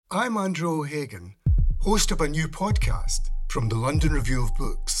I'm Andrew O'Hagan, host of a new podcast from the London Review of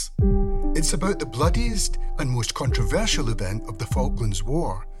Books. It's about the bloodiest and most controversial event of the Falklands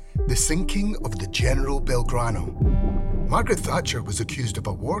War, the sinking of the General Belgrano. Margaret Thatcher was accused of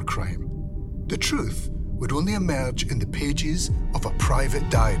a war crime. The truth would only emerge in the pages of a private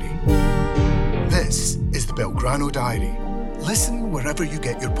diary. This is the Belgrano Diary. Listen wherever you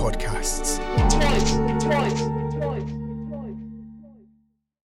get your podcasts. Twice.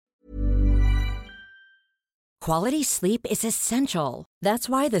 Quality sleep is essential. That's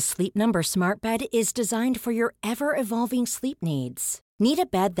why the Sleep Number Smart Bed is designed for your ever-evolving sleep needs. Need a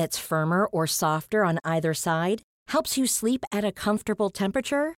bed that's firmer or softer on either side? Helps you sleep at a comfortable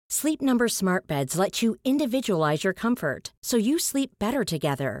temperature? Sleep Number Smart Beds let you individualize your comfort, so you sleep better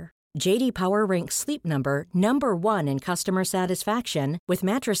together. J.D. Power ranks Sleep Number number 1 in customer satisfaction with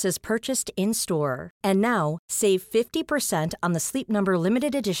mattresses purchased in-store. And now, save 50% on the Sleep Number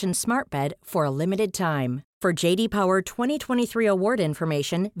Limited Edition Smart Bed for a limited time. For J.D. Power 2023 award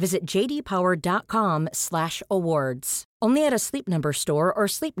information, visit jdpower.com/awards. Only at a Sleep Number store or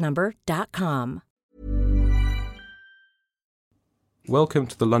sleepnumber.com. Welcome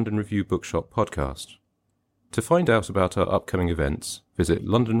to the London Review Bookshop podcast. To find out about our upcoming events, visit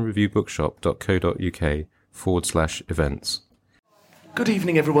londonreviewbookshop.co.uk/events. Good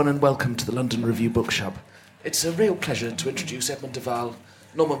evening, everyone, and welcome to the London Review Bookshop. It's a real pleasure to introduce Edmund de Waal,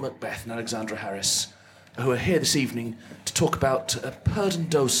 Norman Macbeth, and Alexandra Harris, who are here this evening to talk about Purden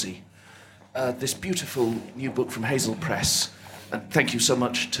Dosi, this beautiful new book from Hazel Press. And thank you so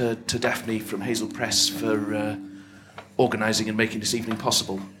much to Daphne from Hazel Press for organising and making this evening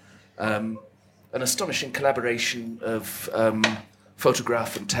possible. An astonishing collaboration of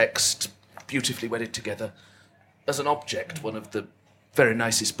photograph and text, beautifully wedded together. As an object, one of the very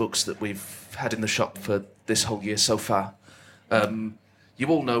nicest books that we've had in the shop for this whole year so far. You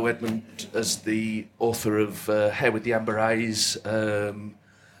all know Edmund as the author of Hair with the Amber Eyes,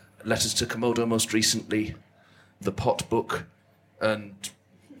 Letters to Komodo most recently, The Pot Book, and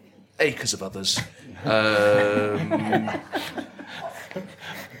acres of others.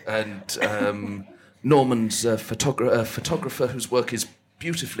 And Norman's photographer, whose work is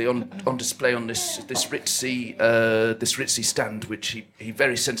beautifully on display on this ritzy stand, which he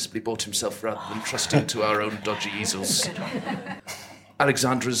very sensibly bought himself rather than trusting to our own dodgy easels.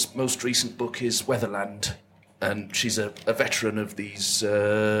 Alexandra's most recent book is Weatherland, and she's a veteran of these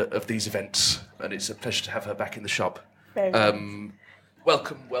events, and it's a pleasure to have her back in the shop. Welcome.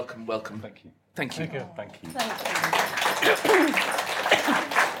 Thank you. Thank you.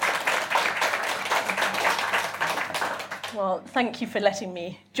 Well, thank you for letting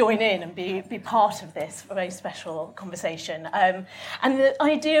me join in and be part of this very special conversation. And the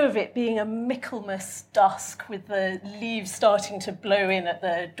idea of it being a Michaelmas dusk with the leaves starting to blow in at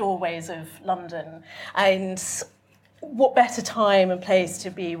the doorways of London, and what better time and place to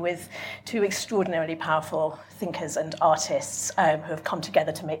be with two extraordinarily powerful thinkers and artists who have come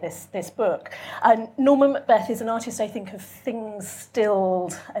together to make this book. And Norman Macbeth is an artist, I think, of things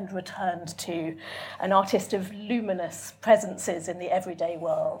stilled and returned to, an artist of luminous presences in the everyday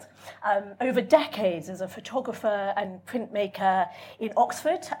world. Over decades as a photographer and printmaker in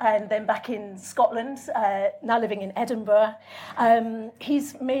Oxford and then back in Scotland, now living in Edinburgh,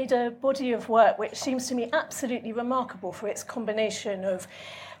 he's made a body of work which seems to me absolutely remarkable for its combination of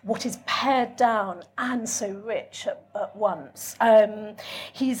what is pared down and so rich at once.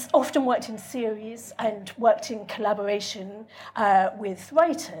 He's often worked in series and worked in collaboration with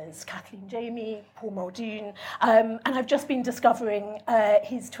writers, Kathleen Jamie, Paul Muldoon, and I've just been discovering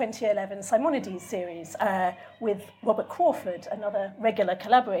his 2011 Simonides series with Robert Crawford, another regular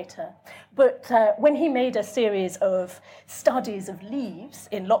collaborator. But when he made a series of studies of leaves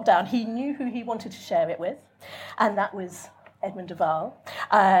in lockdown, he knew who he wanted to share it with, and that was Edmund de Waal,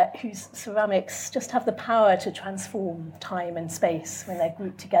 whose ceramics just have the power to transform time and space when they're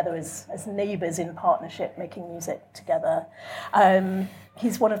grouped together as neighbours in partnership, making music together.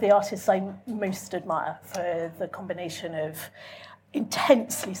 He's one of the artists I most admire for the combination of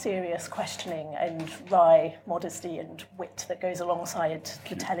intensely serious questioning and wry modesty and wit that goes alongside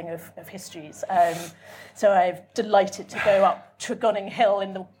the telling of histories. So I'm delighted to go up Tregonning Hill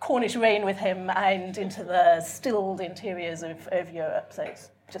in the Cornish rain with him and into the stilled interiors of Europe. So it's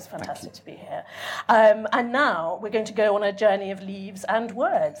just fantastic to be here. And now we're going to go on a journey of leaves and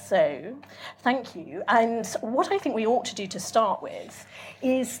words. So thank you. And what I think we ought to do to start with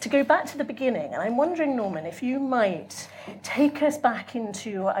is to go back to the beginning. And I'm wondering, Norman, if you might take us back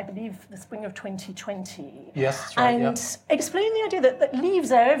into, I believe, the spring of 2020. Yes, that's right. And explain the idea that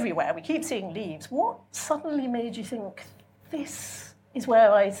leaves are everywhere. We keep seeing leaves. What suddenly made you think this is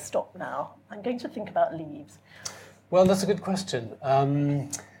where I stop now. I'm going to think about leaves. Well, that's a good question.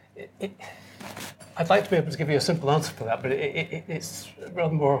 I'd like to be able to give you a simple answer for that, but it's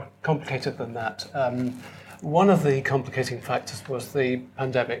rather more complicated than that. One of the complicating factors was the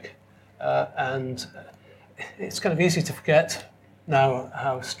pandemic, and it's kind of easy to forget now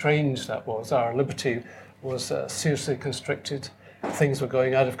how strange that was. Our liberty was seriously constricted, things were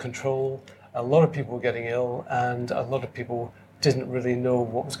going out of control, a lot of people were getting ill, and a lot of people didn't really know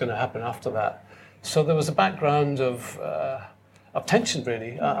what was going to happen after that. So there was a background of tension,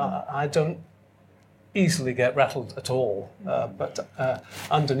 really. I don't easily get rattled at all, but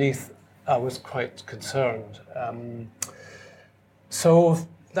underneath I was quite concerned. So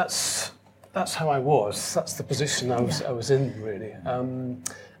that's how I was. That's the position I was in, really.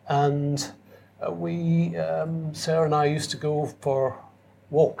 And we, Sarah and I, used to go for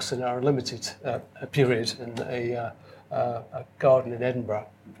walks in our limited period in a garden in Edinburgh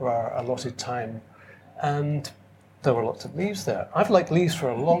for our allotted time, and there were lots of leaves there. I've liked leaves for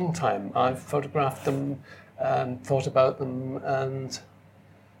a long time. I've photographed them and thought about them,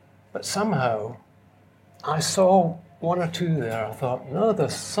 but somehow I saw one or two there. I thought, no,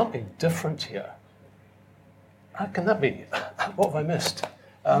 there's something different here. How can that be? What have I missed?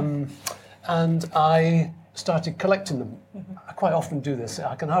 And I started collecting them. I quite often do this.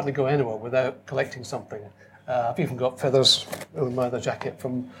 I can hardly go anywhere without collecting something. I've even got feathers in my other jacket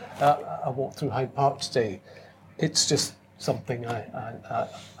from a walk through Hyde Park today. It's just something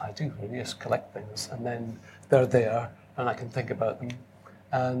I do, really, is collect things, and then they're there and I can think about them.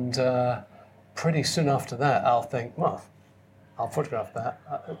 And pretty soon after that, I'll think, well, I'll photograph that.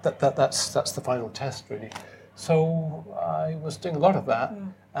 That's the final test, really. So I was doing a lot of that,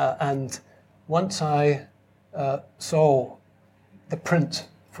 and once I saw the print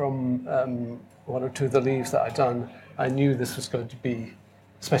from one or two of the leaves that I'd done, I knew this was going to be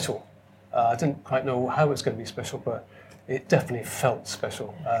special. I didn't quite know how it was going to be special, but it definitely felt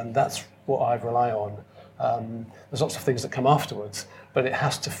special, and that's what I rely on. There's lots of things that come afterwards, but it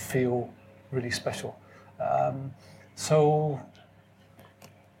has to feel really special. So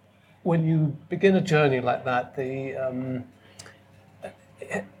when you begin a journey like that,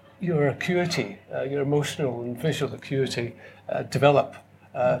 your acuity, your emotional and visual acuity develop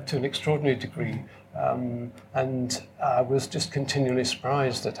to an extraordinary degree. And I was just continually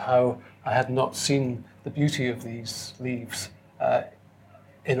surprised at how I had not seen the beauty of these leaves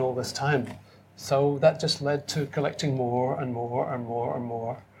in all this time. So that just led to collecting more and more and more and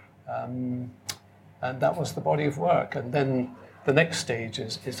more. And that was the body of work. And then the next stage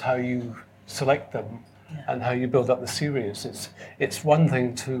is how you select them and how you build up the series. It's one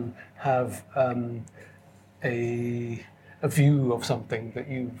thing to have a view of something that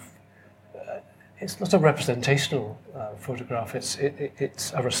you've. It's not a representational photograph. It's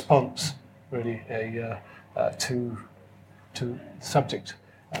a response, really, to subject.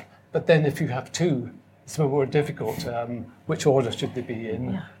 But then, if you have two, it's a bit more difficult. Which order should they be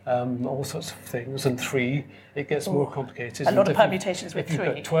in? All sorts of things. And three, it gets more complicated. A lot of permutations with three. If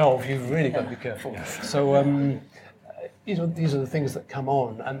you've got 12, you've really got to be careful. So, these are the things that come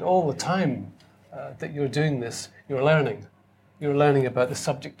on, and all the time that you're doing this, you're learning. You're learning about the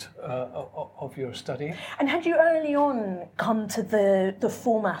subject of your study. And had you early on come to the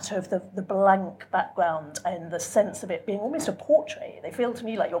format of the blank background and the sense of it being almost a portrait? They feel to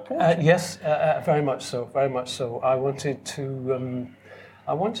me like your portrait. Yes, very much so. Very much so. I wanted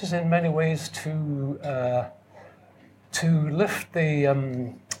in many ways to lift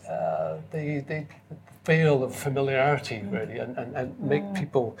the veil of familiarity, really, and make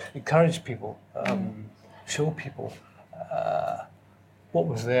people, encourage people, show people. What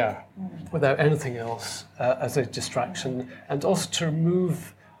was there without anything else as a distraction, and also to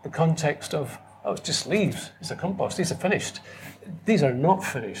remove the context of, oh, it's just leaves, it's a compost, these are finished. These are not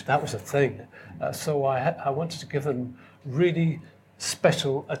finished, that was a thing. So I wanted to give them really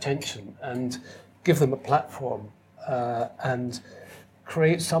special attention and give them a platform and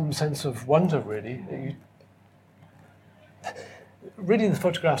create some sense of wonder, really. Really, the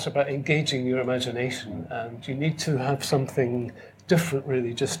photographs are about engaging your imagination, and you need to have something different,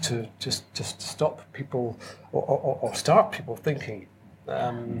 really, just to stop people or start people thinking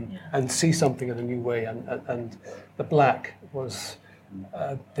and see something in a new way. And the black was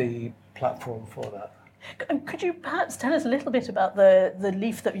the platform for that. Could you perhaps tell us a little bit about the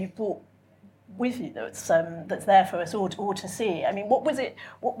leaf that you brought with you that's there for us all to see? I mean, what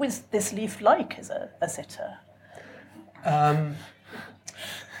was this leaf like as a sitter?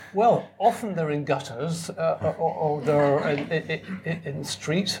 Well, often they're in gutters, or they're in the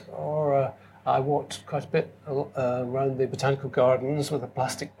street, or I walked quite a bit around the botanical gardens with a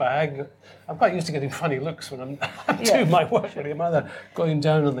plastic bag. I'm quite used to getting funny looks when I'm doing my work, really. I'm either going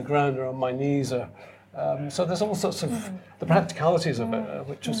down on the ground or on my knees. So there's all sorts of the practicalities of it,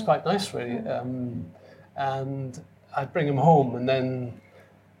 which was quite nice, really. And I'd bring him home, and then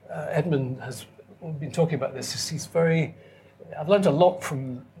Edmund has been talking about this. He's I've learned a lot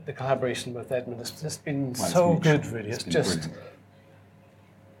from the collaboration with Edmund. It's just been so good, really. It's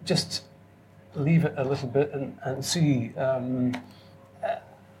just leave it a little bit and see. I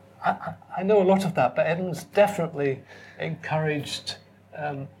know a lot of that, but Edmund's definitely encouraged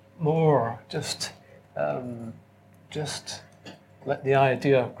more. Just let the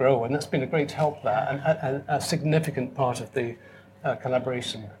idea grow, and that's been a great help. That and a significant part of the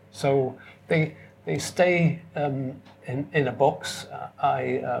collaboration. So they stay in a box.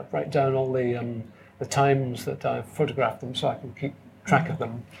 I write down all the times that I've photographed them, so I can keep track of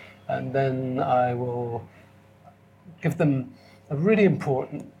them, and then I will give them a really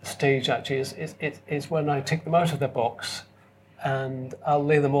important stage. Actually, is when I take them out of their box, and I'll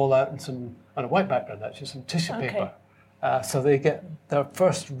lay them all out on a white background, actually, some tissue paper, so they get their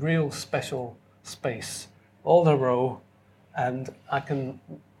first real special space, all in a row, and I can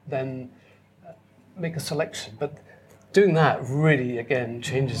then make a selection. But doing that really, again,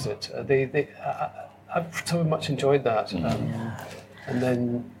 changes it. I've so much enjoyed that. And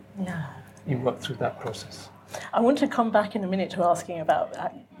then you work through that process. I want to come back in a minute to asking about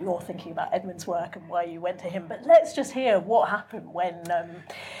your thinking about Edmund's work and why you went to him. But let's just hear what happened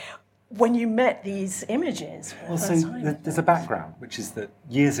when you met these images. Well, so there's a background, which is that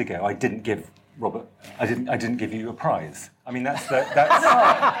years ago I didn't give Robert. I didn't give you a prize. I mean, that's.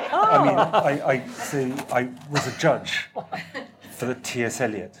 I mean, I was a judge for the T.S.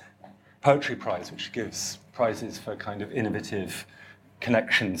 Eliot Poetry Prize, which gives prizes for kind of innovative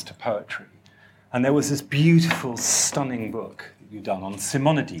connections to poetry. And there was this beautiful, stunning book that you'd done on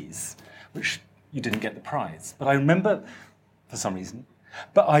Simonides, which you didn't get the prize. But I remember, for some reason,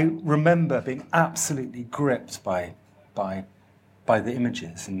 being absolutely gripped by the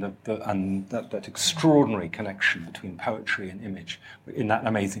images and that extraordinary connection between poetry and image in that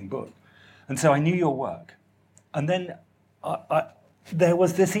amazing book. And so I knew your work. And then there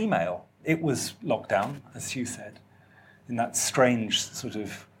was this email. It was lockdown, as you said, in that strange sort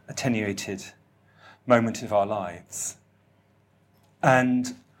of attenuated moment of our lives.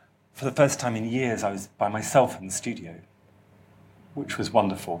 And for the first time in years, I was by myself in the studio, which was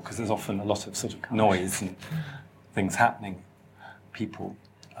wonderful because there's often a lot of sort of noise and things happening, people,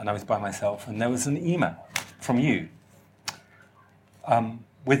 and I was by myself, and there was an email from you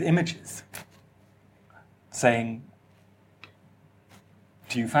with images saying,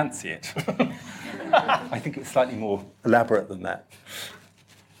 "Do you fancy it?" I think it's slightly more elaborate than that.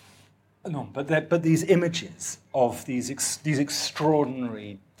 No, but these images of these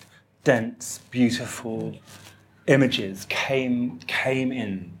extraordinary, dense, beautiful images came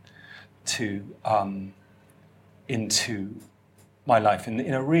into my life in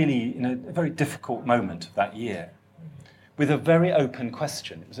a very difficult moment of that year, with a very open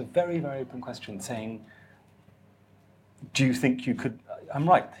question. It was a very, very open question saying, "Do you think you could?" I'm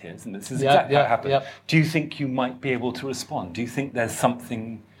right here, isn't it? This is exactly how it happened. Yeah. Do you think you might be able to respond? Do you think there's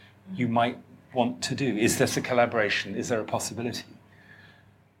something you might want to do? Is this a collaboration? Is there a possibility?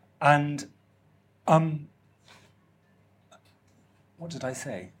 And what did I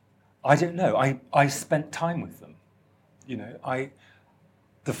say? I don't know. I spent time with them. You know,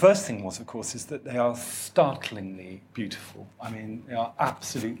 the first thing was, of course, is that they are startlingly beautiful. I mean, they are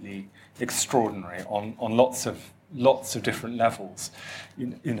absolutely extraordinary on lots of different levels.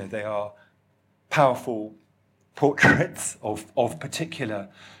 You know, they are powerful portraits of particular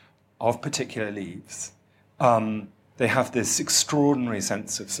leaves. They have this extraordinary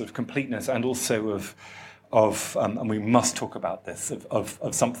sense of sort of completeness, and also of and we must talk about this, of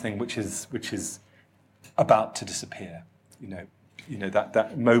something which is about to disappear. You know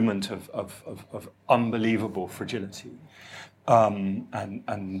that moment of unbelievable fragility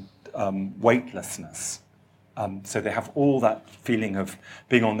and weightlessness. So they have all that feeling of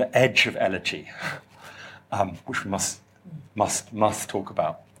being on the edge of elegy, which we must talk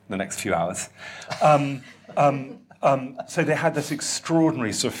about in the next few hours. So they had this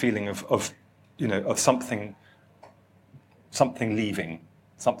extraordinary sort of feeling of something leaving,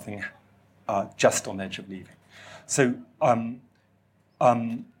 something just on the edge of leaving. So, and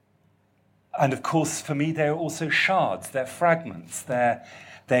of course, for me, they're also shards. They're fragments. They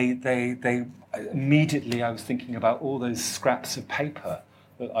immediately, I was thinking about all those scraps of paper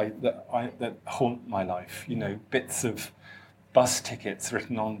that haunt my life. You know, bits of bus tickets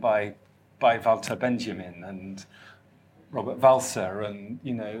written on by by Walter Benjamin and Robert Walser, and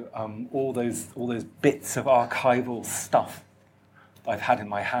all those bits of archival stuff I've had in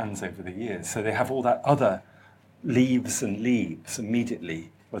my hands over the years. So they have all that other leaves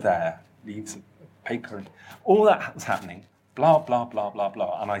immediately were there, leaves of paper, and all that was happening. Blah, blah, blah, blah,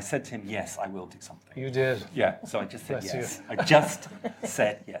 blah. And I said to him, yes, I will do something. You did? Yeah, so I just said Bless yes. you. I just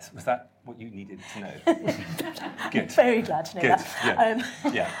said yes. Was that what you needed to know? Good. Very glad to know Good. that.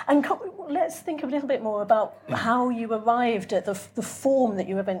 Yeah. And let's think a little bit more about how you arrived at the form that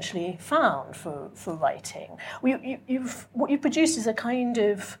you eventually found for writing. What you produced is a kind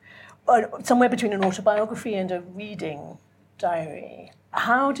of somewhere between an autobiography and a reading diary.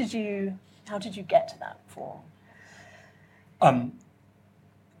 How did you get to that form? I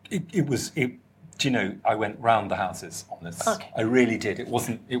went round the houses on this. Okay. I really did. It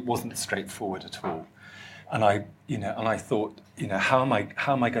wasn't straightforward at all. And I thought, how am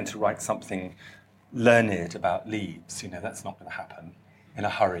I going to write something learned about leaves? That's not going to happen in a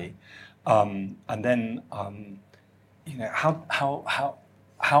hurry. And then,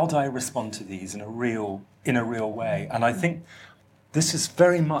 how do I respond to these in a real way? And I think this is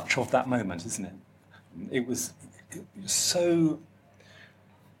very much of that moment, isn't it? It was so.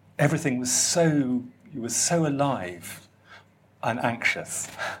 Everything was so. You were so alive and anxious.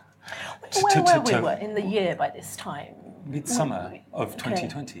 Where were we in the year by this time? Midsummer of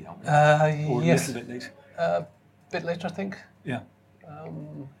 2020, aren't we? Or yes. a little bit later. A bit later, I think. Yeah.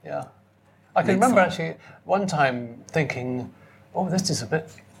 Yeah. I can remember actually one time thinking, oh, this is a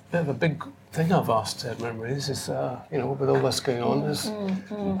bit of a big thing I've asked Ed Memory. This is, with all this going on,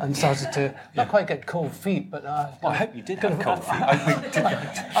 and started to not quite get cold feet, but Well, I hope you did have cold feet.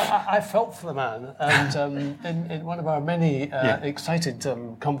 I felt for the man, and in one of our many excited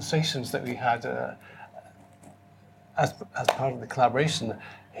conversations that we had as part of the collaboration,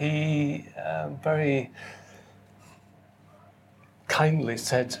 he very kindly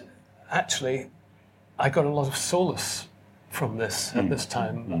said, actually, I got a lot of solace from this at this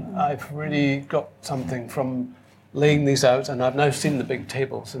time. I've really got something from laying these out, and I've now seen the big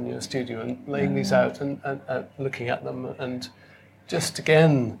tables in your studio, and laying these out and looking at them, and just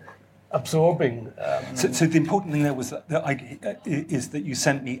again absorbing. So the important thing there was is that you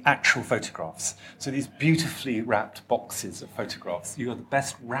sent me actual photographs. So these beautifully wrapped boxes of photographs. You are the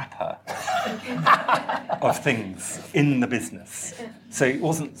best wrapper of things in the business. So it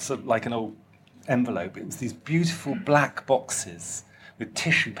wasn't sort of like an old envelope. It was these beautiful black boxes with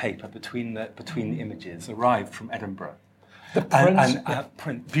tissue paper between the images, arrived from Edinburgh. The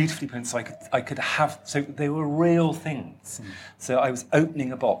print, beautifully printed. So I could have. So they were real things. So I was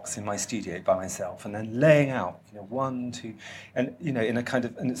opening a box in my studio by myself, and then laying out, 1, 2, and in a kind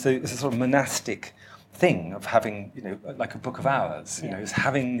of, and so it's a sort of monastic thing of having, like a book of hours. Is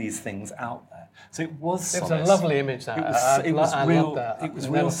having these things out there. So it was solace. It was a lovely image. That It was real. That. It was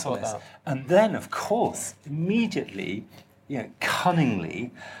real solace. And then, of course, immediately,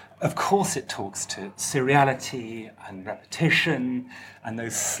 cunningly, of course, it talks to seriality and repetition and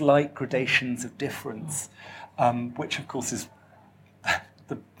those slight gradations of difference, which, of course, is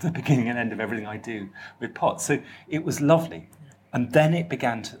the beginning and end of everything I do with Potts. So it was lovely. And then I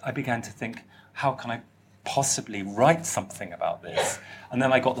began to think, how can I possibly write something about this? And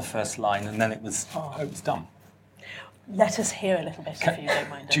then I got the first line, and then it was done. Let us hear a little bit, if you don't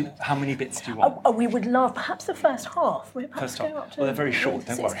mind. How many bits do you want? We would love perhaps the first half. First half. Well, they're very short,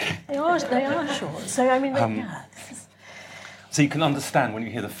 don't worry. They are short. So, I mean, So you can understand when you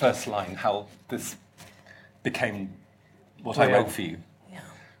hear the first line how this became what I wrote for you. Yeah.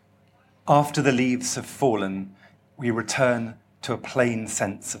 After the leaves have fallen, we return to a plain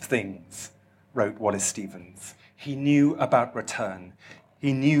sense of things, wrote Wallace Stevens. He knew about return.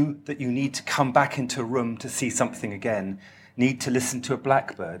 He knew that you need to come back into a room to see something again, need to listen to a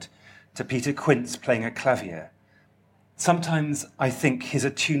blackbird, to Peter Quince playing a clavier. Sometimes I think his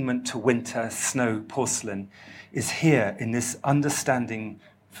attunement to winter, snow, porcelain is here in this understanding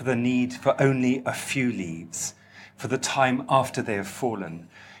for the need for only a few leaves, for the time after they have fallen.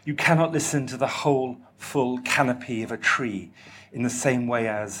 You cannot listen to the whole, full canopy of a tree in the same way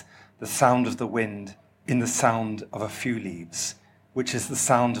as the sound of the wind in the sound of a few leaves, which is the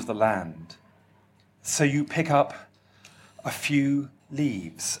sound of the land. So you pick up a few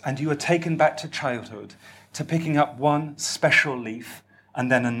leaves, and you are taken back to childhood, to picking up one special leaf,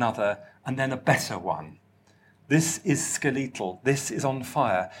 and then another, and then a better one. This is skeletal, this is on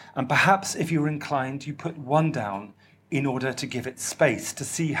fire, and perhaps if you're inclined, you put one down in order to give it space, to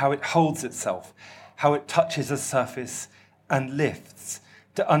see how it holds itself, how it touches a surface and lifts,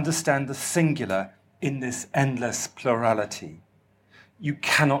 to understand the singular in this endless plurality. You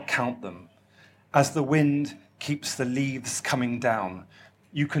cannot count them, as the wind keeps the leaves coming down.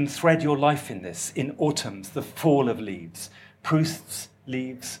 You can thread your life in this, in autumns, the fall of leaves. Proust's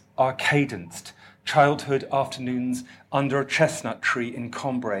leaves are cadenced, childhood afternoons under a chestnut tree in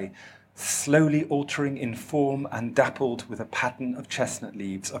Combray, slowly altering in form and dappled with a pattern of chestnut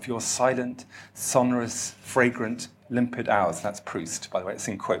leaves of your silent, sonorous, fragrant, limpid hours. That's Proust, by the way, it's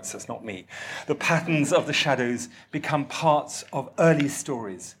in quotes, that's not me. The patterns of the shadows become parts of early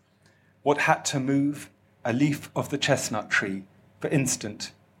stories. What had to move? A leaf of the chestnut tree, for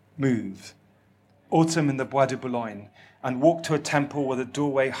instant, move. Autumn in the Bois de Boulogne, and walk to a temple where the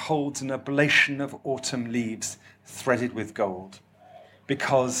doorway holds an oblation of autumn leaves threaded with gold.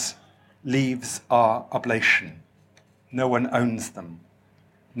 Because leaves are oblation. No one owns them.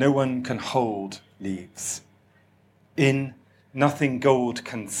 No one can hold leaves. In Nothing Gold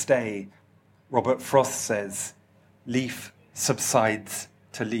Can Stay, Robert Frost says, leaf subsides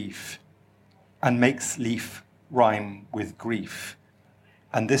to leaf and makes leaf rhyme with grief.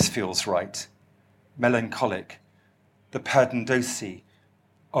 And this feels right, melancholic. The padendosi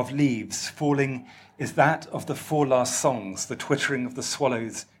of leaves falling is that of the four last songs, the twittering of the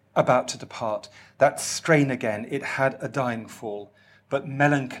swallows about to depart. That strain again, it had a dying fall, but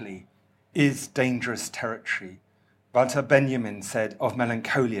melancholy is dangerous territory. Walter Benjamin said of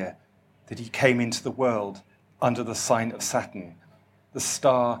melancholia that he came into the world under the sign of Saturn, the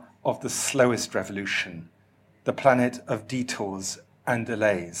star of the slowest revolution, the planet of detours and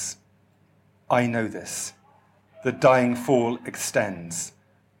delays. I know this. The dying fall extends.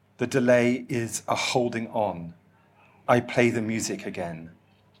 The delay is a holding on. I play the music again.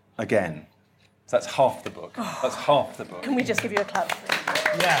 Again. So that's half the book. That's half the book. Can we just give you a clap?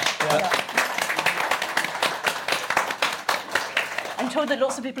 Yeah. I'm told that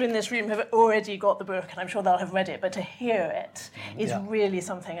lots of people in this room have already got the book, and I'm sure they'll have read it, but to hear it is really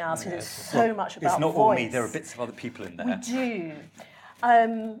something else, because it's so much about voice. It's not all me, there are bits of other people in there. We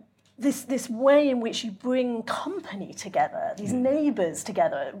do. This way in which you bring company together, these neighbours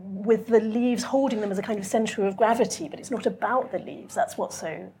together, with the leaves holding them as a kind of centre of gravity, but it's not about the leaves. That's what's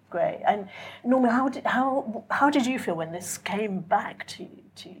so great. And Norman, how did you feel when this came back to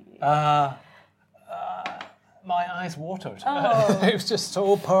you? My eyes watered. Oh. It was just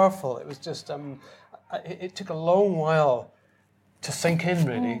so powerful. It was just, it took a long while to sink in,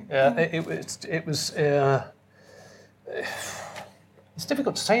 really. It's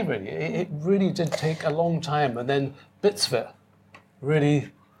difficult to say, really. It really did take a long time, and then bits of it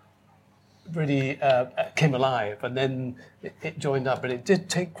really came alive, and then it joined up. But it did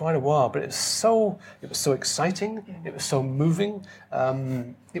take quite a while. But it was so exciting. It was so moving.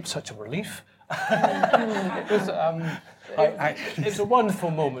 It was such a relief. It was a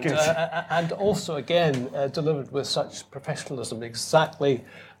wonderful moment, and also again delivered with such professionalism. Exactly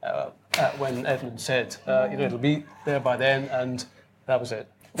when Edmund said, it'll be there by then, and that was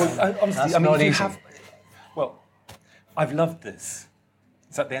it. Well, honestly, I mean, if you have, well, I've loved this.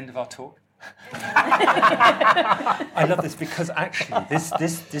 Is that the end of our talk? I love this because actually this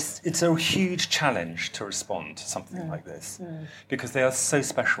it's a huge challenge to respond to something like this because they are so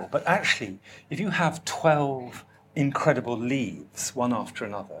special. But actually, if you have 12 incredible leaves, one after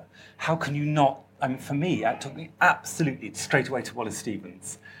another, how can you not? I mean, for me, it took me absolutely straight away to Wallace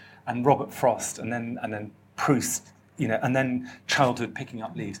Stevens and Robert Frost and then Proust, and then childhood picking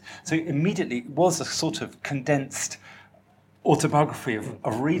up leaves. So immediately it was a sort of condensed autobiography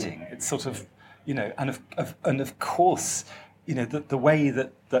of reading. It's sort of, and of course, the way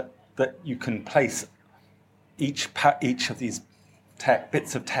that you can place each of these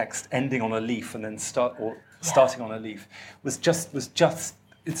bits of text ending on a leaf and then starting on a leaf was just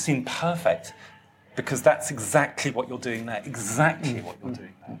it seemed perfect. Because that's exactly what you're doing there. Exactly what you're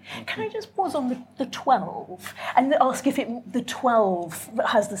doing there. Can I just pause on the 12 and ask if the 12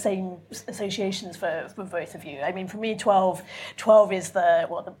 has the same associations for both of you? I mean, for me, 12 is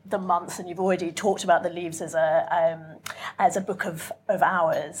the months, and you've already talked about the leaves as a book of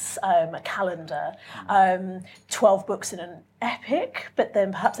hours, a calendar. 12 books in an epic, but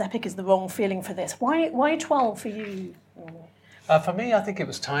then perhaps epic is the wrong feeling for this. Why 12 for you? For me, I think it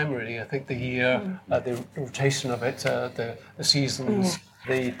was time, really. I think the year, the rotation of it, the seasons,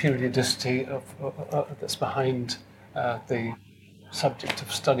 the periodicity that's behind the subject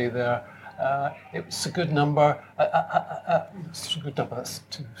of study there. It was a good number. It's a good number, that's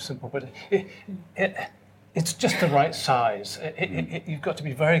too simple, but it's just the right size. You've got to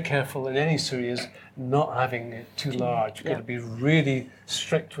be very careful in any series not having it too large. You've got to be really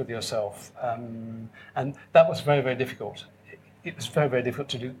strict with yourself. And that was very, very difficult. It was very, very difficult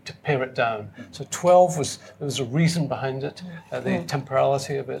to pare it down. So 12 there was a reason behind it, the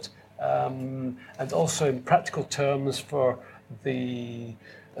temporality of it, and also in practical terms for the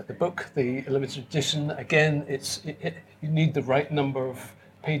book, the limited edition. Again, you need the right number of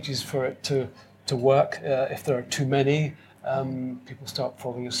pages for it to work. If there are too many, people start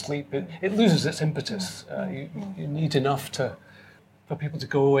falling asleep. It loses its impetus. You need enough for people to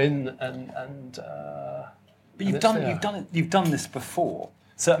go in and. But you've done this before.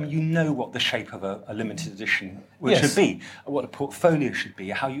 So you know what the shape of a limited edition should be, what a portfolio should be,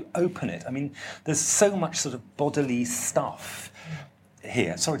 how you open it. I mean, there's so much sort of bodily stuff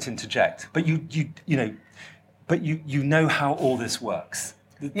here. Sorry to interject, but you know how all this works.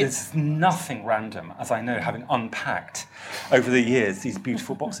 There's nothing random, as I know, having unpacked over the years these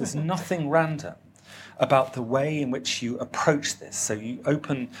beautiful boxes. Nothing random about the way in which you approach this. So you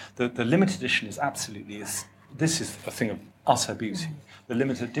open the limited edition is absolutely this is a thing of utter beauty. The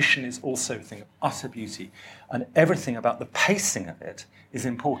limited edition is also a thing of utter beauty, and everything about the pacing of it is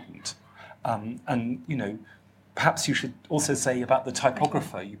important. And perhaps you should also say about the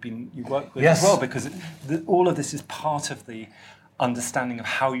typographer you work with as well, because all of this is part of the understanding of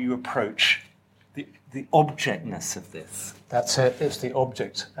how you approach the objectness of this. That's it. It's the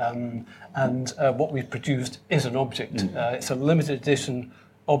object, and what we've produced is an object. It's a limited edition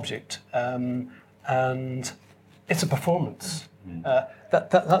object, and it's a performance.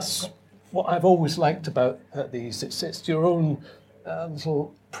 That's what I've always liked about these. It's your own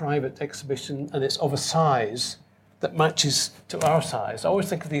little private exhibition, and it's of a size that matches to our size. I always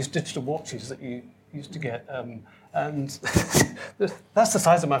think of these digital watches that you used to get, and that's the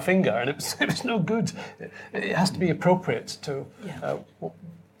size of my finger, and it was no good. It has to be appropriate to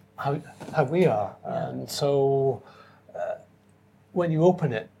how we are, and so when you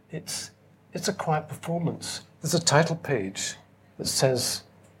open it, it's a quiet performance. There's a title page that says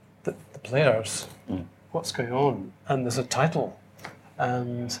the players, what's going on, and there's a title,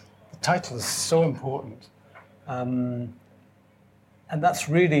 and the title is so important, and that's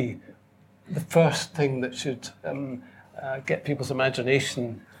really the first thing that should get people's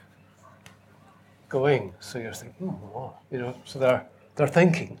imagination going. So you're thinking, what? So they're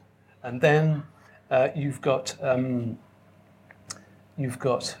thinking, and then you've got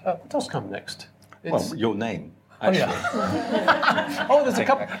what does come next? Your name. Actually. There's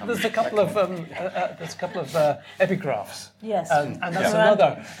a couple of epigraphs. Yes, and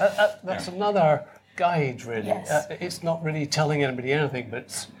that's another guide, really. Yes. It's not really telling anybody anything, but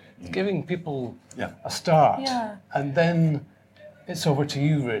it's giving people a start, and then it's over to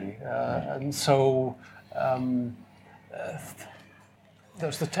you, really. And so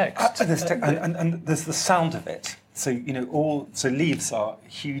there's the text, and there's the sound of it. So leaves are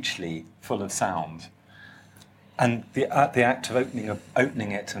hugely full of sound. And the act of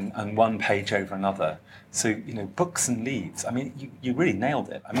opening it and one page over another. So books and leaves. I mean, you really nailed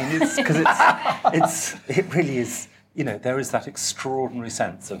it. I mean, it's because it really is. There is that extraordinary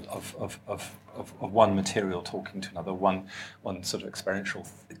sense of one material talking to another, one sort of experiential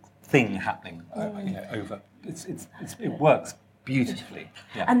thing happening. Over. It works beautifully.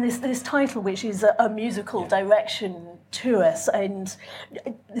 Yeah. And this title, which is a musical direction to us, and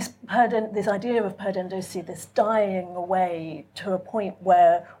this idea of Perdondosi, this dying away to a point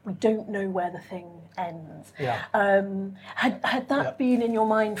where we don't know where the thing ends. Yeah. Had that been in your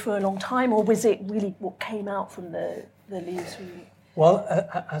mind for a long time, or was it really what came out from the leaves? Well,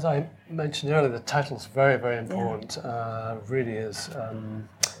 as I mentioned earlier, the title's very, very important. Really is.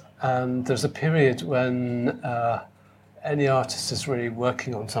 And there's a period when any artist is really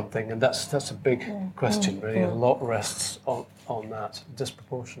working on something, and that's a big question, really. A lot rests on that, a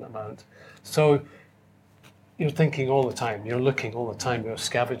disproportionate amount. So you're thinking all the time, you're looking all the time, you're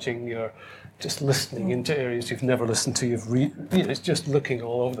scavenging, you're just listening into areas you've never listened to, it's just looking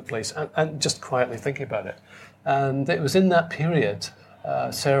all over the place and just quietly thinking about it. And it was in that period,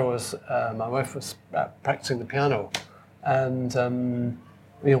 my wife was practicing the piano, and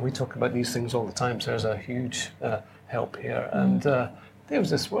we talk about these things all the time, so there's a huge help here, and there was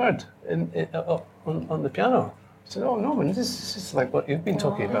this word on the piano. I said, "Oh, Norman, this is like what you've been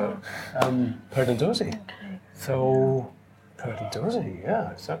talking about, Perdondosi." Okay. So, Perdondosi,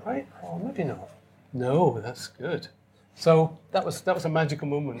 yeah, is that right? Oh, maybe not. No, that's good. So that was a magical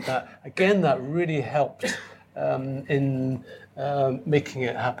moment. That really helped in making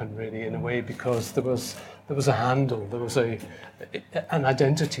it happen, really, in a way, because there was a handle, there was an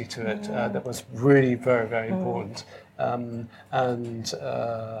identity to it that was really very, very important. That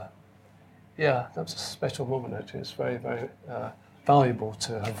was a special moment, actually. It's very, very valuable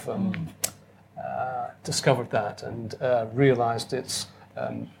to have discovered that and realised its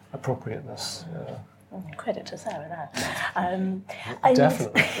appropriateness Credit to Sarah there.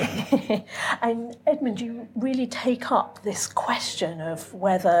 Definitely. And Edmund, you really take up this question of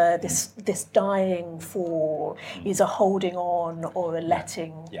whether this dying for is a holding on or a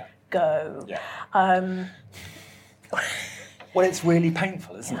letting go. Yeah. Well, it's really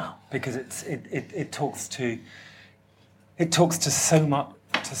painful, isn't it? Because it talks to so much,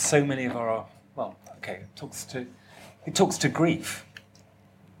 to so many of our, it talks to grief,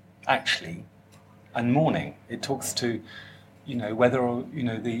 actually, and mourning. It talks to, whether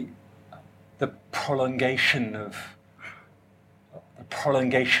the prolongation of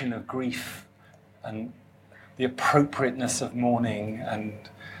grief and the appropriateness of mourning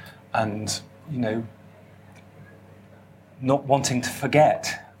and not wanting to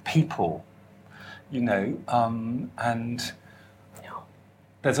forget people, and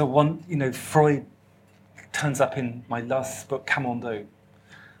there's Freud turns up in my last book, Camondo,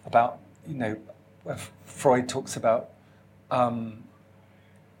 about, where Freud talks about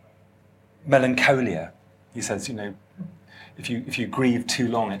melancholia. He says, if you grieve too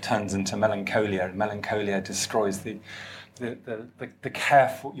long, it turns into melancholia, and melancholia destroys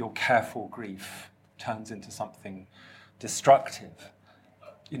your careful grief turns into something destructive,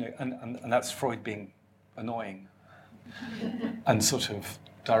 and that's Freud being annoying and sort of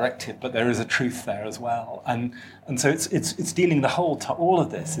directed, but there is a truth there as well, and so it's dealing all of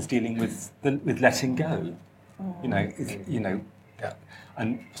this is dealing with letting go,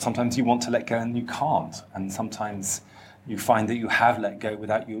 and sometimes you want to let go and you can't, and sometimes you find that you have let go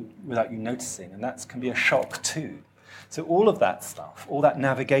without you noticing, and that can be a shock too. So all of that stuff, all that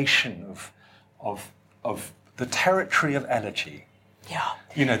navigation of the territory of elegy,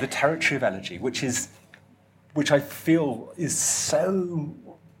 the territory of elegy, which I feel is so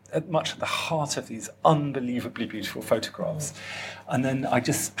much at the heart of these unbelievably beautiful photographs. And then I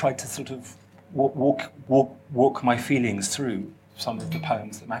just tried to sort of walk my feelings through some of the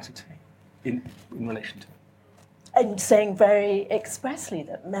poems that matter to me in relation to it. And saying very expressly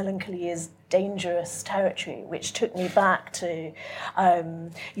that melancholy is dangerous territory, which took me back to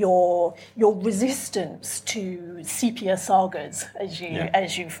your resistance to sepia sagas,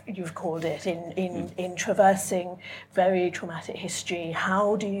 as you've called it, in traversing very traumatic history.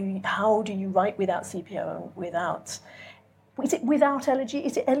 How do you write without sepia and without? Is it without elegy?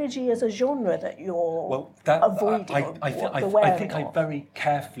 Is it elegy as a genre that you're avoiding? I think I very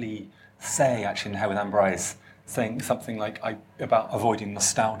carefully say, actually, in Hell with Amber Eyes, saying something like about avoiding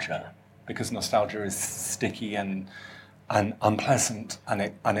nostalgia, because nostalgia is sticky and unpleasant, and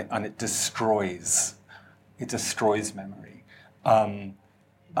it destroys memory.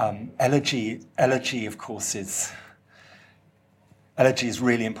 Elegy, of course, is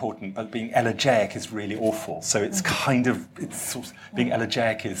really important, but being elegiac is really awful. So it's being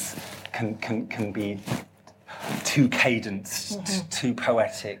elegiac can be too cadenced, too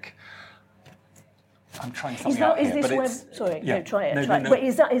poetic. I'm trying something out here, but it's... Sorry, no, try it. No. But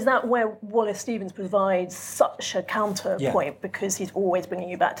is that where Wallace Stevens provides such a counterpoint, because he's always bringing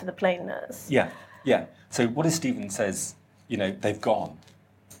you back to the plainness? Yeah. So Wallace Stevens says, they've gone.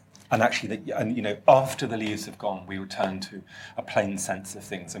 And actually, after the leaves have gone, we return to a plain sense of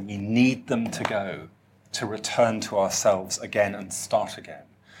things, and we need them to go to return to ourselves again and start again.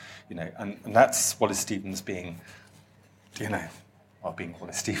 And that's Wallace Stevens being, being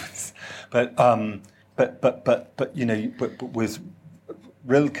Wallace Stevens. But with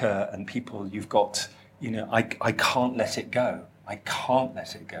Rilke and people, you've got, I can't let it go. I can't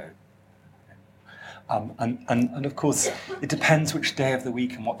let it go. And of course, it depends which day of the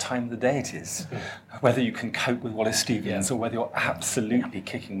week and what time of the day it is, whether you can cope with Wallace Stevens or whether you're absolutely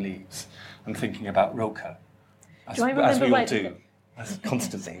kicking leaves and thinking about Rilke, as we all do,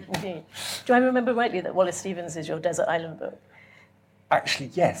 constantly. Indeed. Do I remember rightly that Wallace Stevens is your Desert Island book?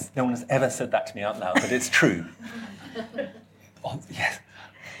 Actually, yes. No one has ever said that to me out loud, but it's true. Yes.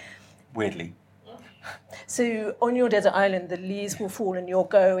 Weirdly. So on your desert island, the leaves will fall and you'll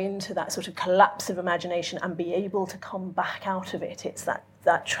go into that sort of collapse of imagination and be able to come back out of it. It's that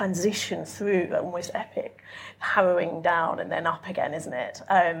transition through, almost epic, harrowing down and then up again, isn't it?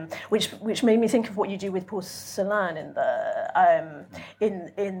 Which made me think of what you do with Porcelain in the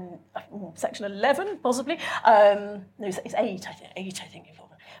in section 11, possibly. No, it's 8, I think.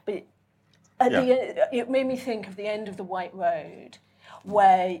 But it made me think of the end of The White Road,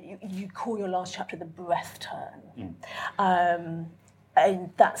 where you call your last chapter The Breath Turn.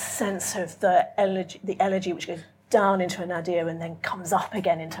 And that sense of the elegy which goes down into an idea and then comes up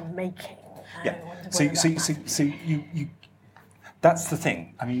again into making. So you that's the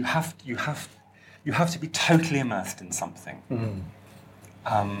thing. I mean, you have to be totally immersed in something.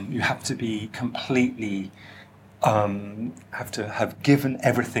 You have to be completely, have to have given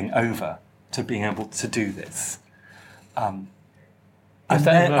everything over to being able to do this. Yes,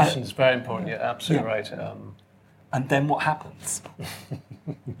 that immersion is very important. You're absolutely right. And then what happens?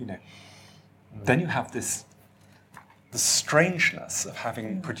 Then you have the strangeness of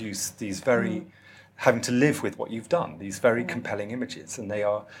having produced these having to live with what you've done, these very compelling images, and they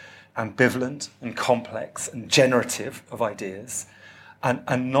are ambivalent and complex and generative of ideas,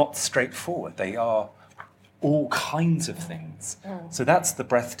 and not straightforward. They are all kinds of things. So that's the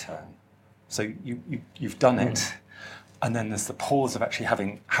breath turn. So you've done it, and then there's the pause of actually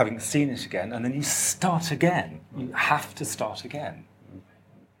having seen it again, and then you start again. You have to start again.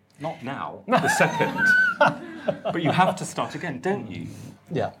 Not now, the second, but you have to start again, don't you?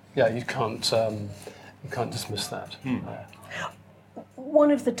 Yeah. You can't dismiss that.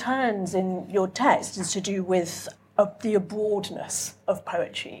 One of the turns in your text is to do with the abroadness of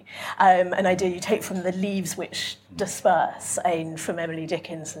poetry, an idea you take from The Leaves Which Disperse, and from Emily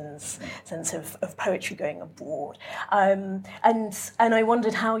Dickinson's sense of poetry going abroad. And I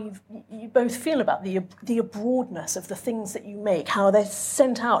wondered how you both feel about the abroadness of the things that you make, how they're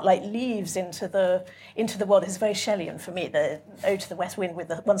sent out like leaves into the world. It's very Shelleyan for me, the Ode to the West Wind,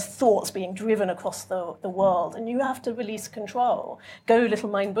 with one's thoughts being driven across the world, and you have to release control. Go little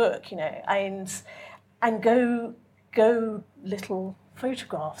mind book, and go little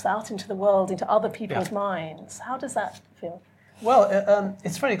photographs out into the world, into other people's minds. How does that feel? Well,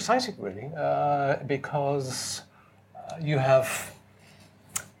 it's very exciting, really, because you have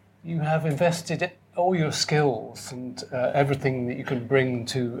invested all your skills and everything that you can bring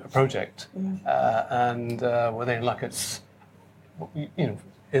to a project, and whether in luck it's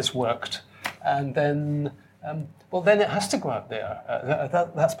worked, and then then it has to go out there.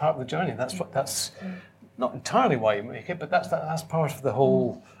 That's part of the journey. That's not entirely why you make it, but that's part of the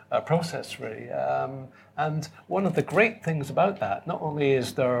whole process, really. And one of the great things about that, not only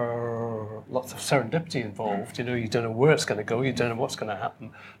is there lots of serendipity involved, you don't know where it's going to go, you don't know what's going to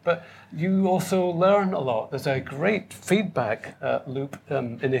happen, but you also learn a lot. There's a great feedback loop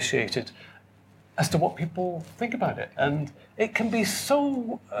initiated as to what people think about it. And it can be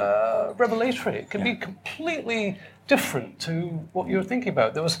so revelatory. It can be completely different to what you're thinking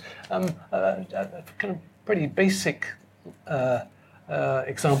about. There was a kind of pretty basic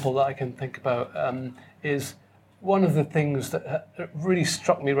example that I can think about is one of the things that really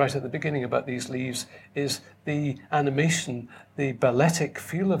struck me right at the beginning about these leaves is the animation, the balletic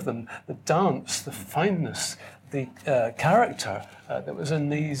feel of them, the dance, the fineness, the character that was in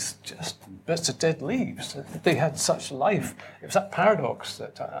these just bits of dead leaves. They had such life. It was that paradox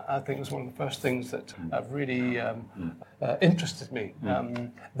that I think was one of the first things that really interested me,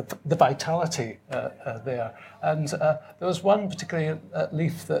 the vitality there. And there was one particular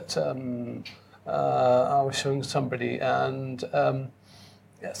leaf that I was showing somebody, and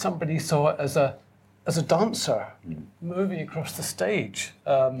somebody saw it as a dancer moving across the stage.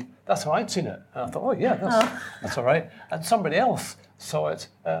 That's how I'd seen it. And I thought, oh yeah, that's all right. And somebody else saw it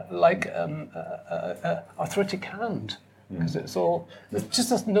like arthritic hand, because there's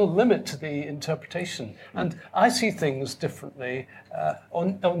just no limit to the interpretation. And I see things differently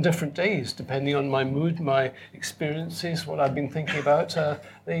on different days, depending on my mood, my experiences, what I've been thinking about.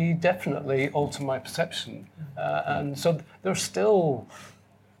 They definitely alter my perception. And so they're still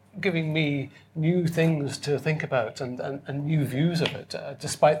giving me new things to think about and new views of it,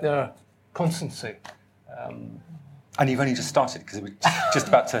 despite their constancy. And you've only just started, because we're just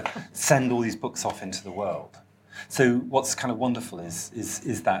about to send all these books off into the world. So what's kind of wonderful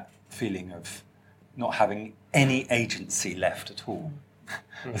is that feeling of not having any agency left at all.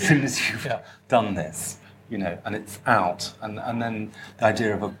 As soon as you've done this, and it's out, and then the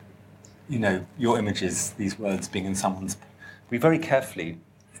idea of your images, these words being in someone's. We very carefully.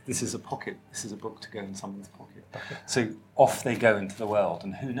 This is a pocket. This is a book to go in someone's pocket. So off they go into the world,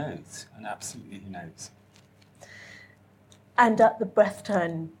 and who knows? And absolutely, who knows? And at the breath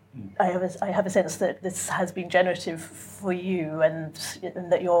turn, I have a sense that this has been generative for you, and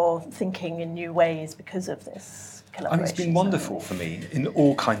that you're thinking in new ways because of this collaboration. It's been wonderful for me in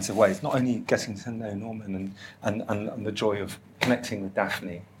all kinds of ways. Not only getting to know Norman and the joy of connecting with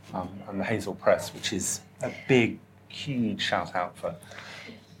Daphne and the Hazel Press, which is a big, huge shout out for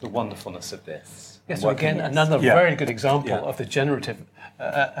the wonderfulness of this. Yes, so again, another very good example of the generative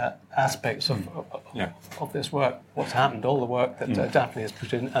aspects of this work. What's happened, all the work that Daphne has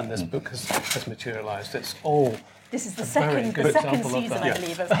put in, and this book has materialised. It's all. This is the second season, I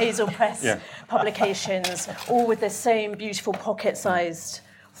believe, of Hazel Press publications, all with the same beautiful pocket-sized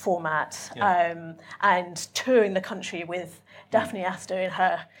format, and touring the country with Daphne Astor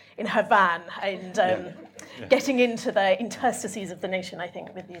in her van and getting into the interstices of the nation, I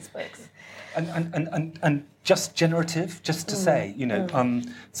think, with these books. And just generative, just to say,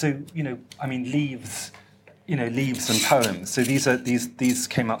 leaves. Leaves and poems. So these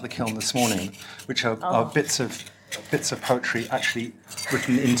came out the kiln this morning, which are bits of poetry actually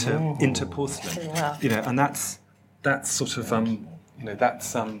written into porcelain. Wow. And that's sort of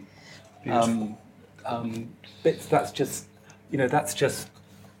bits.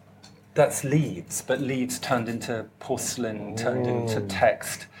 That's leaves, but leaves turned into porcelain, turned into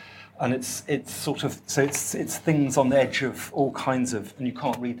text. And it's sort of, so it's things on the edge of all kinds of, and you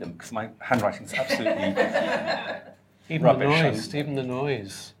can't read them because my handwriting's absolutely rubbish. Even the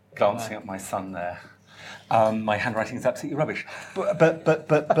noise. Glancing at my son there, my handwriting is absolutely rubbish.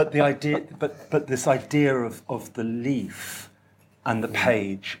 But the idea, but this idea of the leaf and the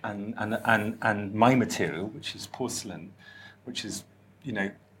page and my material, which is porcelain, which is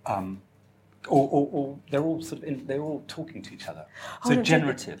they're all they're all talking to each other. So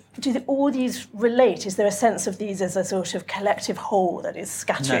generative. Do all these relate? Is there a sense of these as a sort of collective whole that is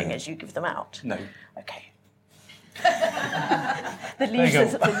scattering as you give them out? No. Okay. The leaves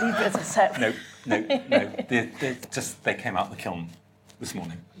as a set. No. They came out the kiln this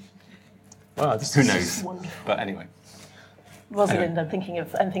morning. Wow, who knows? Wonderful. But anyway. Rosalind, I'm thinking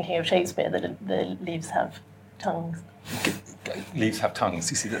of Shakespeare. That the leaves have tongues. Leaves have tongues.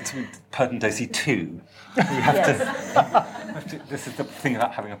 You see, that's Pertendacy 2. We have to. This is the thing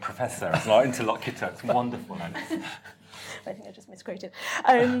about having a professor as our interlocutor. It's wonderful. I think I just misquoted.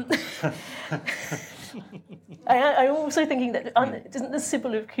 I'm also thinking that doesn't the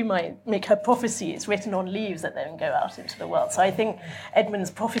Sibyl of Cumae make her prophecies written on leaves that then go out into the world? So I think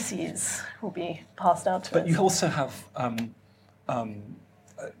Edmund's prophecies will be passed out to us. But you also have.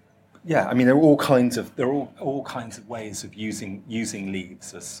 There are all kinds of ways of using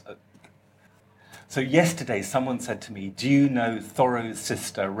leaves as. So yesterday, someone said to me, "Do you know Thoreau's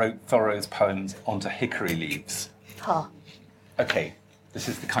sister wrote Thoreau's poems onto hickory leaves?" Huh. Okay, this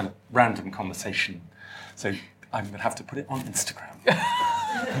is the kind of random conversation. So I'm going to have to put it on Instagram.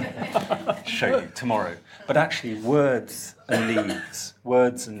 Show you tomorrow. But actually, words and leaves,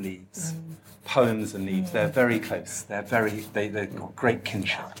 poems and leaves, they're very close. They've got great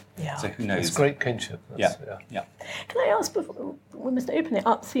kinship. Yeah. So who knows? It's great kinship. Yeah. Can I ask, before, we must open it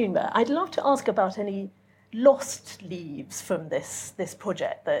up soon, but I'd love to ask about any lost leaves from this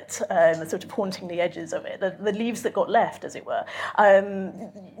project that are sort of haunting the edges of it, the leaves that got left, as it were.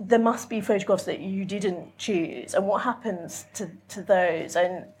 There must be photographs that you didn't choose, and what happens to those?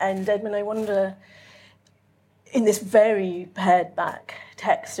 And Edmund, I wonder, in this very pared back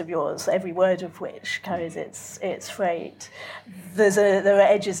text of yours, every word of which carries its freight, there are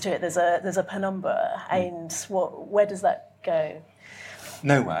edges to it. There's a penumbra, and where does that go?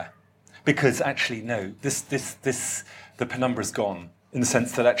 Nowhere. Because actually, no, the penumbra's gone in the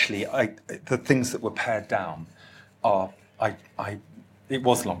sense that actually, the things that were pared down it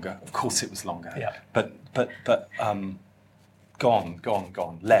was longer. Of course, it was longer. Yeah. But gone.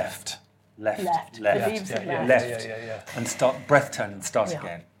 Left. The leaves have left. Left. And breath turn and start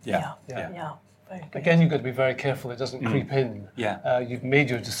again. Yeah. Very good. Again, you've got to be very careful it doesn't creep in. Yeah. You've made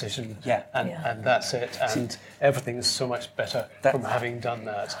your decision, and that's it. And everything is so much better from having done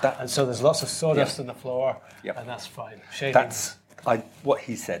that. And so there's lots of sawdust on the floor, and that's fine. Shaving. That's what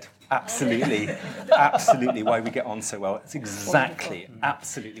he said. Absolutely, absolutely. Why we get on so well. It's exactly,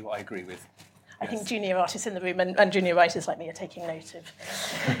 absolutely what I agree with. I think junior artists in the room and junior writers like me are taking note of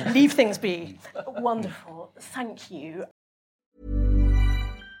leave things be. Wonderful. Thank you.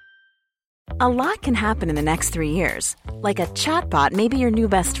 A lot can happen in the next 3 years. Like a chatbot may be your new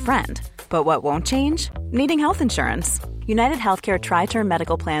best friend. But what won't change? Needing health insurance. United Healthcare Tri-Term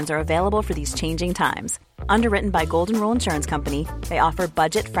Medical Plans are available for these changing times. Underwritten by Golden Rule Insurance Company, they offer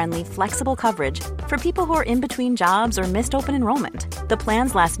budget-friendly, flexible coverage for people who are in between jobs or missed open enrollment. The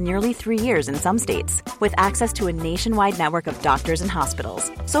plans last nearly 3 years in some states, with access to a nationwide network of doctors and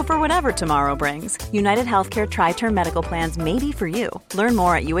hospitals. So for whatever tomorrow brings, United Healthcare Tri-Term Medical Plans may be for you. Learn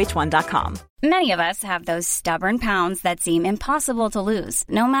more at uh1.com. Many of us have those stubborn pounds that seem impossible to lose,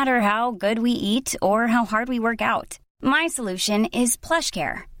 no matter how good we eat or how hard we work out. My solution is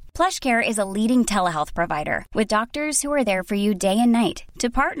PlushCare. PlushCare is a leading telehealth provider with doctors who are there for you day and night to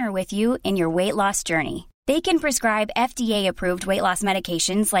partner with you in your weight loss journey. They can prescribe FDA-approved weight loss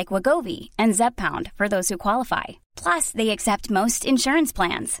medications like Wegovy and Zepbound for those who qualify. Plus, they accept most insurance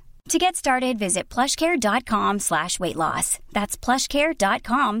plans. To get started, visit plushcare.com/weightloss. That's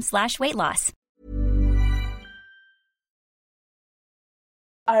plushcare.com/weightloss.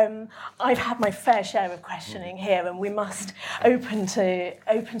 I've had my fair share of questioning here, and we must open to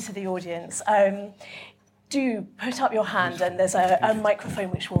the audience. Do put up your hand, and there's a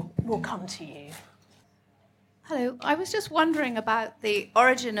microphone which will come to you. Hello. I was just wondering about the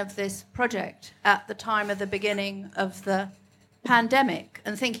origin of this project at the time of the beginning of the pandemic,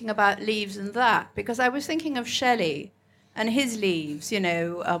 and thinking about leaves and that, because I was thinking of Shelley and his leaves,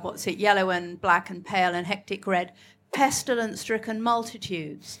 yellow and black and pale and hectic red, pestilence-stricken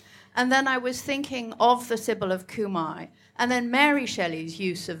multitudes. And then I was thinking of the Sibyl of Cumae, and then Mary Shelley's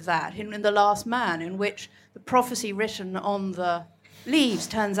use of that in The Last Man, in which the prophecy written on the leaves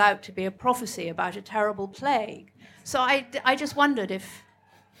turns out to be a prophecy about a terrible plague. So I just wondered if,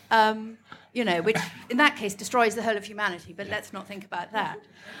 which in that case destroys the whole of humanity, but let's not think about that.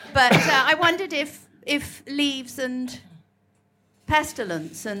 But I wondered if leaves and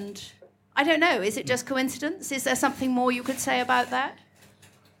pestilence and, I don't know, is it just coincidence? Is there something more you could say about that?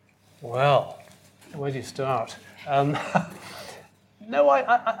 Well, where do you start?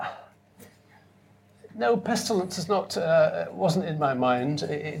 No, pestilence is not. Wasn't in my mind.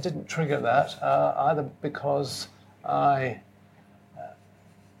 It didn't trigger that either, because I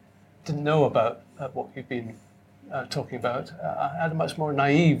didn't know about what you've been talking about. I had a much more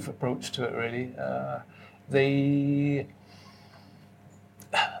naive approach to it, really.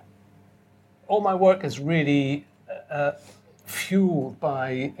 All my work is really fueled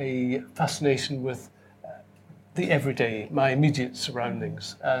by a fascination with the everyday, my immediate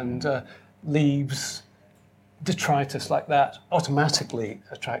surroundings, and leaves, detritus like that automatically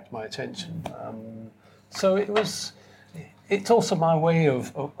attract my attention. So it's also my way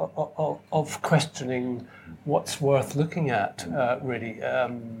of questioning what's worth looking at, really.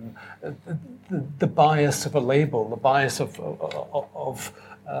 The bias of a label, the bias of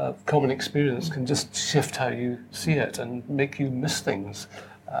common experience can just shift how you see it and make you miss things.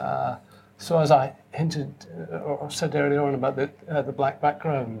 So as I hinted or said earlier on about the black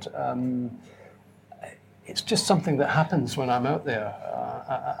background, it's just something that happens when I'm out there.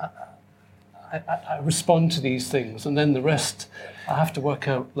 I respond to these things, and then the rest I have to work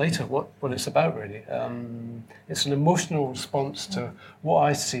out later what it's about, really. It's an emotional response to what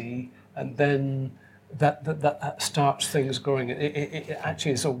I see, and then that starts things growing. It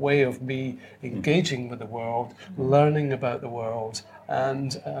actually is a way of me engaging with the world, learning about the world,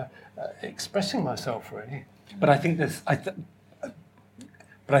 and expressing myself, really. But I think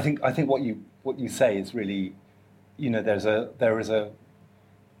I think what you say is really, there is a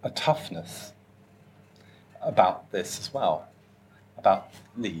toughness about this as well, about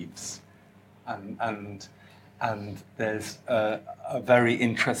leaves, and there's a very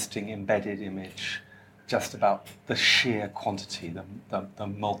interesting embedded image just about the sheer quantity, the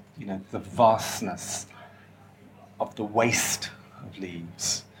vastness of the waste of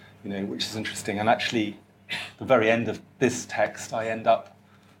leaves, which is interesting. And actually, the very end of this text, I end up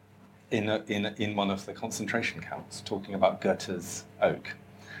in one of the concentration camps talking about Goethe's Oak.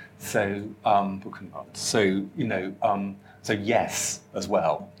 So Buchenwald. So yes, as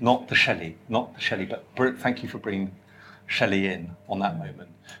well. Not the Shelley, but thank you for bringing Shelley in on that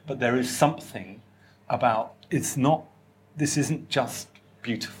moment. But there is something about this isn't just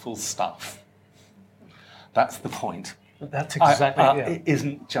beautiful stuff. That's the point. That's exactly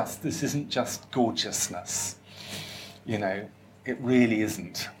This isn't just gorgeousness. It really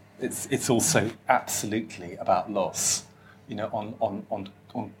isn't. It's also absolutely about loss, on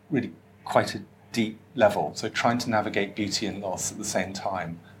really quite a deep level. So trying to navigate beauty and loss at the same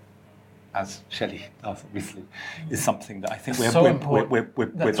time, as Shelley does, obviously, is something that I think we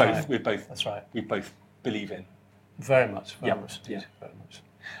both believe in. Very much. Very much.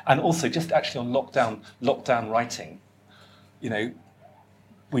 And also, just actually on lockdown writing,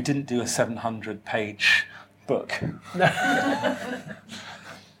 we didn't do a 700-page book.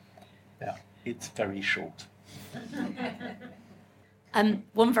 Yeah. It's very short.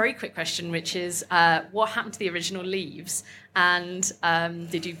 One very quick question, which is, what happened to the original leaves? And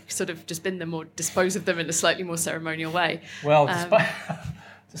did you sort of just bin them or dispose of them in a slightly more ceremonial way? Well,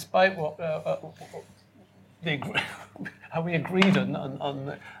 despite what how we agreed on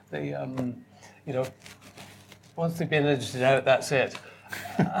the once they've been edited out, that's it.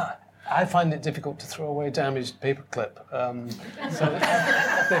 I find it difficult to throw away damaged paperclip. So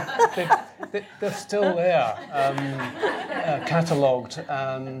they're still there, catalogued,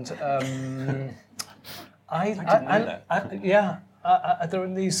 and they're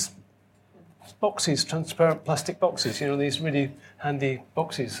in these boxes, transparent plastic boxes. These really handy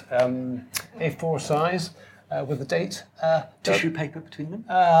boxes, A4 size, with the date. Tissue paper between them?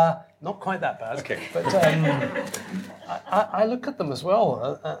 Not quite that bad. Okay. But I look at them as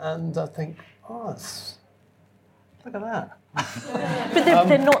well, and I think, look at that. But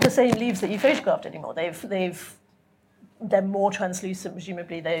they're not the same leaves that you photographed anymore. They're more translucent.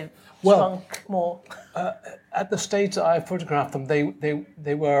 Presumably, they've shrunk more. At the stage that I photographed them,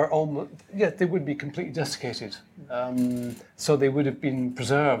 they were almost they would be completely desiccated. So they would have been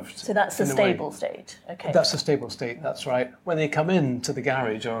preserved. So that's the stable state. Okay. That's the stable state. That's right. When they come into the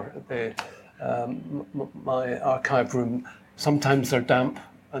garage or my archive room, sometimes they're damp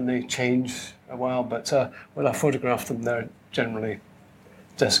and they change a while. But when I photograph them, they're generally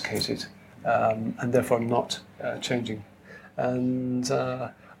desiccated and therefore not changing. And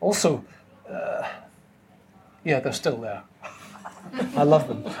also, they're still there. I love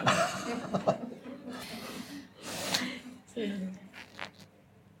them.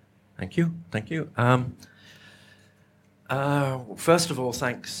 Thank you. First of all,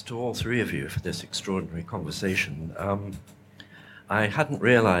 thanks to all three of you for this extraordinary conversation. I hadn't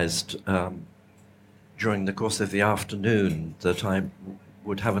realized during the course of the afternoon that I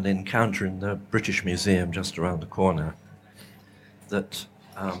would have an encounter in the British Museum just around the corner that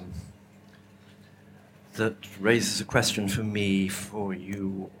raises a question for me, for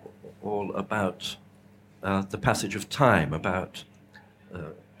you all, about the passage of time, about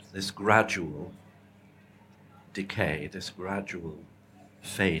this gradual decay, this gradual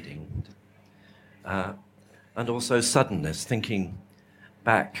fading, and also suddenness, thinking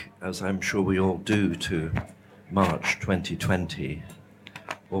back, as I'm sure we all do, to March 2020,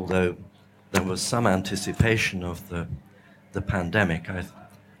 although there was some anticipation of the pandemic,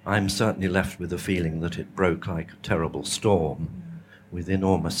 I'm certainly left with the feeling that it broke like a terrible storm with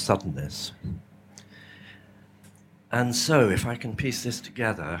enormous suddenness. And so, if I can piece this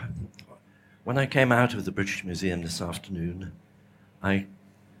together, when I came out of the British Museum this afternoon, I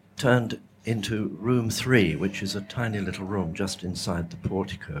turned into room 3, which is a tiny little room just inside the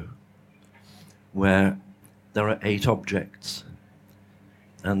portico, where there are 8 objects.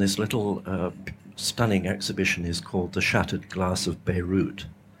 And this little stunning exhibition is called The Shattered Glass of Beirut.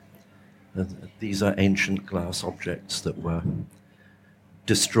 These are ancient glass objects that were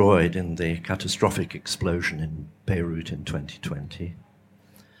destroyed in the catastrophic explosion in Beirut in 2020.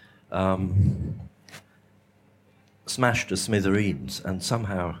 Smashed to smithereens, and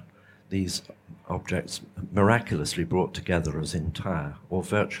somehow these objects miraculously brought together as entire, or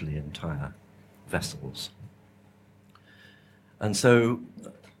virtually entire, vessels. And so,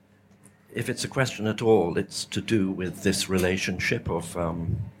 if it's a question at all, it's to do with this relationship of,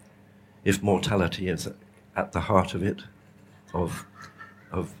 if mortality is at the heart of it, of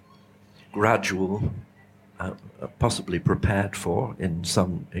gradual, possibly prepared for in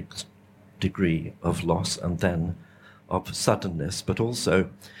some degree of loss, and then of suddenness, but also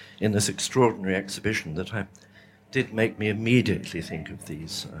in this extraordinary exhibition that did make me immediately think of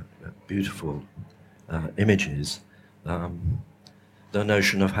these beautiful images, the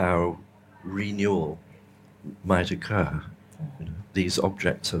notion of how renewal might occur. These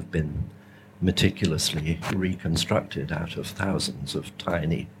objects have been meticulously reconstructed out of thousands of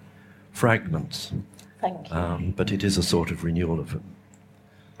tiny fragments. Thank you. But it is a sort of renewal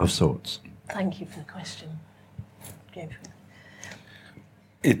of sorts. Thank you for the question.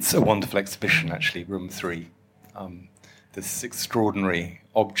 It's a wonderful exhibition, actually, Room 3. This extraordinary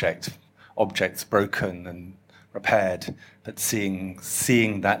objects broken and repaired, but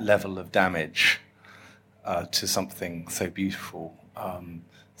seeing that level of damage to something so beautiful,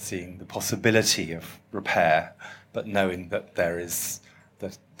 seeing the possibility of repair, but knowing that there is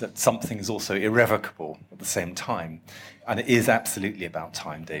that something is also irrevocable at the same time. And it is absolutely about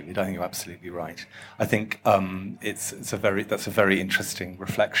time, David. I think you're absolutely right. I think that's a very interesting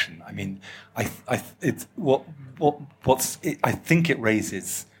reflection. I mean, I think it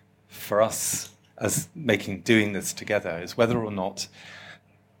raises for us as doing this together is whether or not,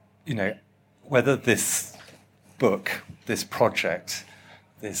 whether this book, this project,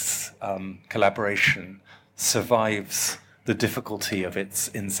 this collaboration survives the difficulty of its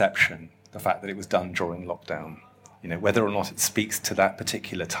inception, the fact that it was done during lockdown, whether or not it speaks to that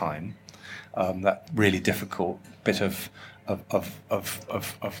particular time, that really difficult bit of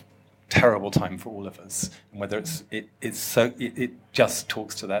terrible time for all of us, and whether it just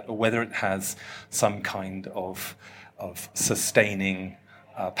talks to that, or whether it has some kind of sustaining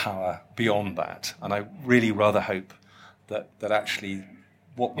power beyond that. And I really rather hope that actually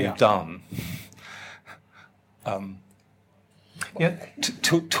what we've done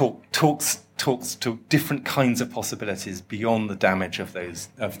talks to different kinds of possibilities beyond the damage of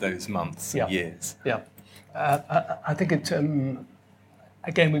those months and years. Yeah. I think it.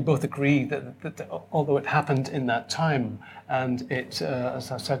 Again, we both agree that although it happened in that time, and it,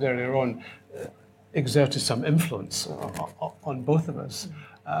 as I said earlier on, exerted some influence on both of us.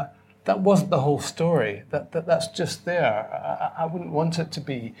 That wasn't the whole story. That's just there. I wouldn't want it to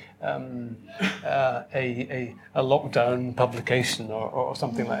be a lockdown publication or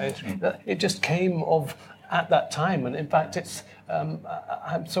something like it. It just came of at that time, and in fact, it's.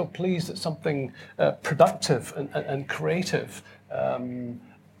 I'm so pleased that something productive and creative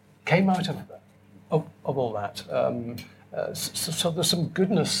came out of all that. So there's some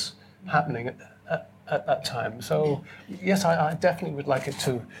goodness happening at that time. So yes, I definitely would like it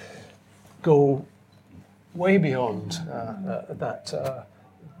to go way beyond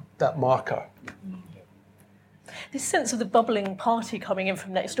that marker. This sense of the bubbling party coming in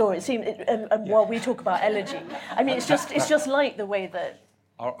from next door, it seems, and while we talk about elegy, I mean, it's just like the way that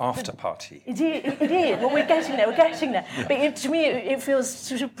our after party. It is. Well, we're getting there. Yeah. But to me, it feels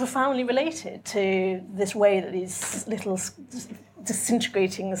sort of profoundly related to this way that these little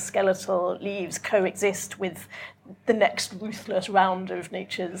disintegrating skeletal leaves coexist with the next ruthless round of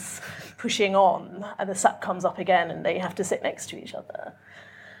nature's pushing on, and the sap comes up again, and they have to sit next to each other.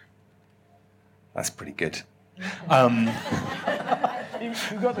 That's pretty good. You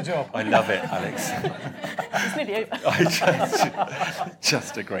got the job. I love it, Alex. It's nearly over.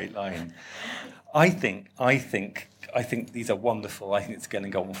 Just a great line. I think these are wonderful. I think it's going to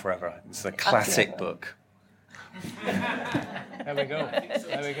go on forever. It's a classic book. There we go.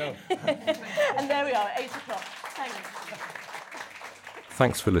 And there we are, 8:00. Thank you.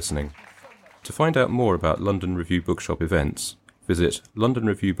 Thanks for listening. To find out more about London Review Bookshop events, visit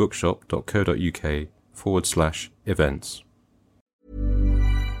londonreviewbookshop.co.uk/events.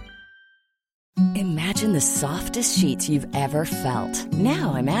 Imagine the softest sheets you've ever felt.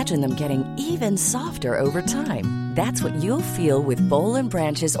 Now imagine them getting even softer over time. That's what you'll feel with Boll &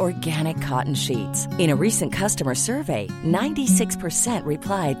 Branch's organic cotton sheets. In a recent customer survey, 96%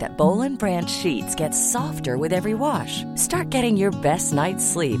 replied that Boll & Branch sheets get softer with every wash. Start getting your best night's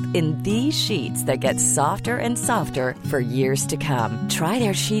sleep in these sheets that get softer and softer for years to come. Try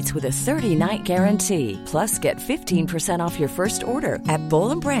their sheets with a 30-night guarantee. Plus, get 15% off your first order at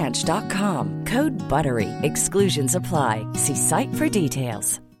bollandbranch.com. Code BUTTERY. Exclusions apply. See site for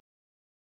details.